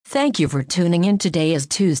Thank you for tuning in. Today is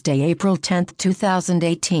Tuesday, April 10,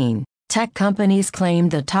 2018. Tech companies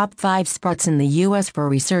claimed the top 5 spots in the U.S. for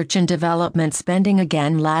research and development spending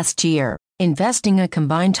again last year, investing a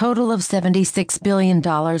combined total of $76 billion.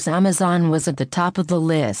 Amazon was at the top of the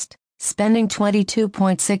list, spending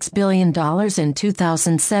 $22.6 billion in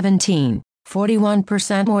 2017,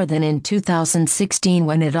 41% more than in 2016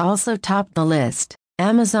 when it also topped the list.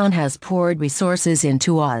 Amazon has poured resources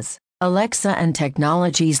into Oz, Alexa and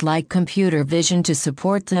technologies like computer vision to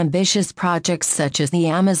support the ambitious projects such as the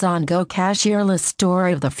Amazon Go cashierless store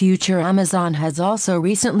of the future. Amazon has also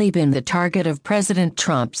recently been the target of President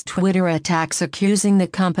Trump's Twitter attacks, accusing the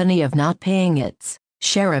company of not paying its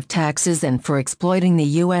share of taxes and for exploiting the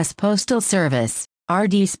U.S. Postal Service.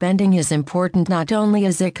 R&D spending is important not only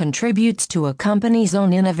as it contributes to a company's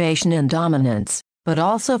own innovation and dominance, but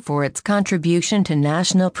also for its contribution to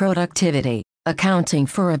national productivity, accounting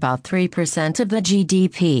for about 3% of the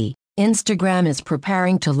GDP. Instagram is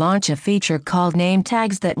preparing to launch a feature called Name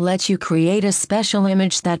Tags that lets you create a special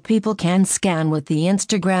image that people can scan with the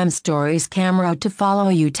Instagram Stories camera to follow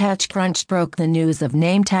you. TechCrunch broke the news of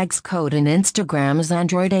name tags code in Instagram's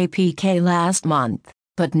Android APK last month.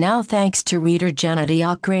 But now, thanks to reader Jenna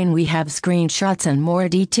Diocrane, we have screenshots and more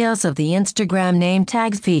details of the Instagram name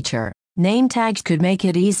tags feature. Name tags could make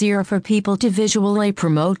it easier for people to visually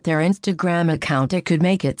promote their Instagram account. It could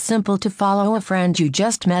make it simple to follow a friend you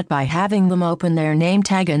just met by having them open their name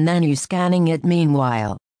tag and then you scanning it.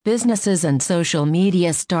 Meanwhile, businesses and social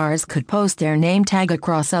media stars could post their name tag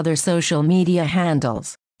across other social media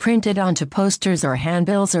handles, print it onto posters or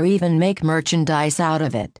handbills, or even make merchandise out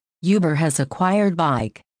of it. Uber has acquired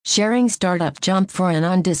bike-sharing startup Jump for an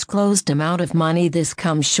undisclosed amount of money. This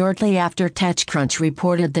comes shortly after TechCrunch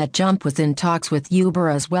reported that Jump was in talks with Uber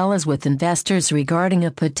as well as with investors regarding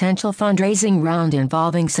a potential fundraising round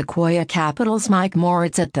involving Sequoia Capital's Mike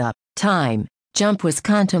Moritz. At the time, Jump was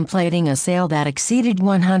contemplating a sale that exceeded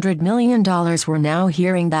 $100 million. We're now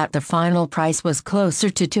hearing that the final price was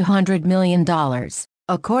closer to $200 million.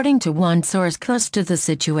 According to one source close to the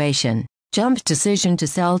situation, Jump's decision to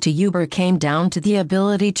sell to Uber came down to the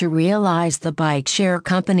ability to realize the bike share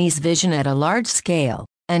company's vision at a large scale,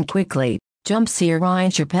 and quickly. Jump CEO Ryan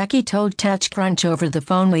Czapecki told TechCrunch over the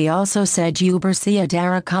phone. We also said Uber CEO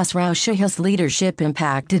Dara Khosrowshahi's leadership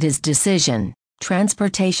impacted his decision.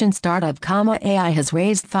 Transportation startup AI has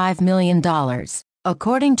raised $5 million.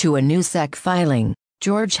 According to a new SEC filing,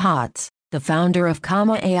 George Hotz, the founder of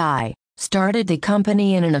AI, started the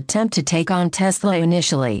company in an attempt to take on Tesla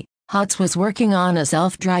initially. Hotz was working on a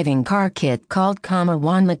self-driving car kit called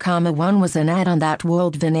One. The One was an add-on that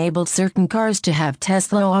would enable certain cars to have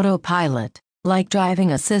Tesla Autopilot, like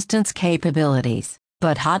driving assistance capabilities.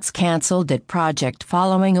 But Hotz canceled that project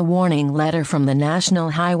following a warning letter from the National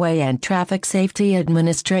Highway and Traffic Safety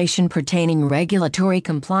Administration pertaining regulatory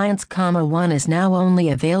compliance. One is now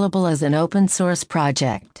only available as an open-source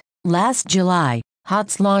project. Last July,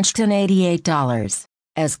 Hotz launched an $88.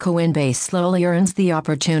 As Coinbase slowly earns the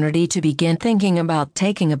opportunity to begin thinking about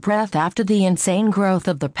taking a breath after the insane growth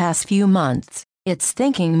of the past few months, it's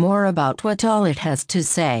thinking more about what all it has to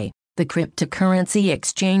say. The cryptocurrency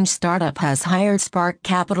exchange startup has hired Spark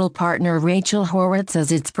Capital partner Rachel Horwitz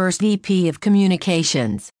as its first VP of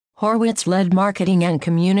Communications. Horwitz led marketing and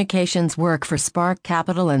communications work for Spark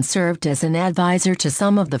Capital and served as an advisor to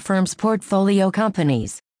some of the firm's portfolio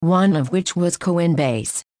companies, one of which was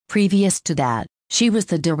Coinbase. Previous to that, she was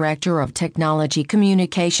the director of technology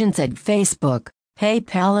communications at Facebook.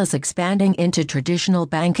 PayPal is expanding into traditional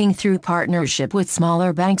banking through partnership with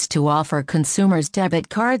smaller banks to offer consumers debit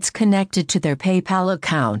cards connected to their PayPal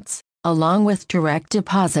accounts, along with direct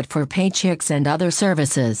deposit for paychecks and other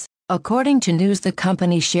services. According to news the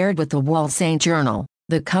company shared with the Wall Street Journal,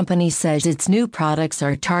 the company says its new products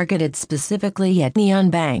are targeted specifically at the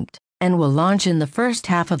unbanked and will launch in the first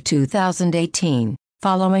half of 2018.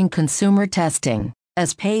 Following consumer testing,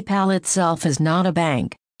 as PayPal itself is not a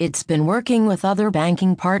bank, it's been working with other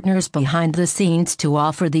banking partners behind the scenes to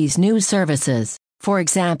offer these new services. For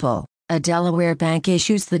example, a Delaware bank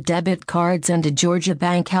issues the debit cards and a Georgia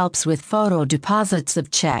bank helps with photo deposits of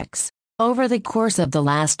checks. Over the course of the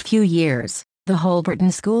last few years, the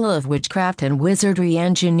Holberton School of Witchcraft and Wizardry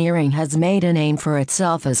Engineering has made a name for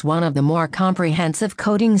itself as one of the more comprehensive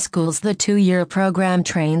coding schools. The 2-year program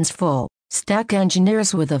trains full-stack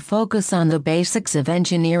engineers with a focus on the basics of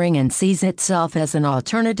engineering and sees itself as an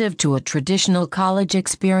alternative to a traditional college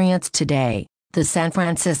experience today. The San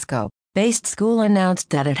Francisco-based school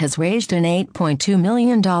announced that it has raised an $8.2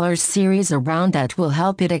 million series round that will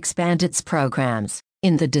help it expand its programs.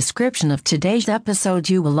 In the description of today's episode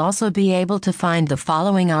you will also be able to find the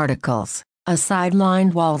following articles. A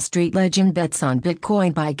sidelined Wall Street legend bets on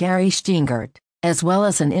Bitcoin by Gary Stingert, as well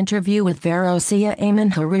as an interview with Varosia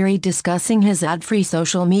Ayman Hariri discussing his ad-free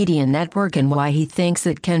social media network and why he thinks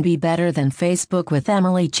it can be better than Facebook with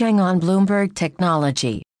Emily Cheng on Bloomberg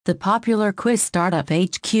Technology. The popular quiz Startup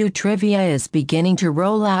HQ Trivia is beginning to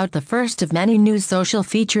roll out the first of many new social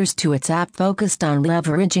features to its app focused on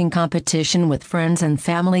leveraging competition with friends and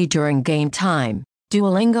family during game time.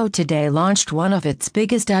 Duolingo today launched one of its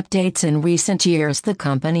biggest updates in recent years. The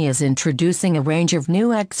company is introducing a range of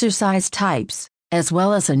new exercise types, as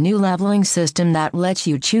well as a new leveling system that lets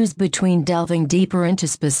you choose between delving deeper into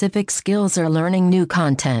specific skills or learning new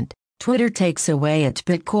content. Twitter takes away its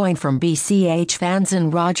Bitcoin from BCH fans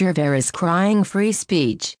and Roger Ver is crying free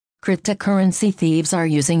speech. Cryptocurrency thieves are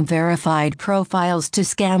using verified profiles to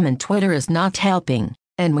scam and Twitter is not helping.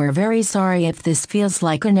 And we're very sorry if this feels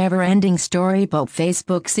like a never-ending story, but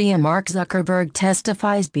Facebook CEO Mark Zuckerberg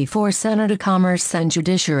testifies before Senate Commerce and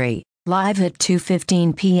Judiciary, live at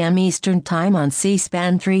 2:15 p.m. Eastern Time on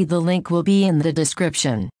C-SPAN 3. The link will be in the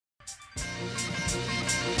description.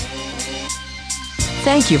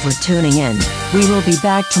 Thank you for tuning in. We will be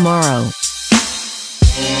back tomorrow.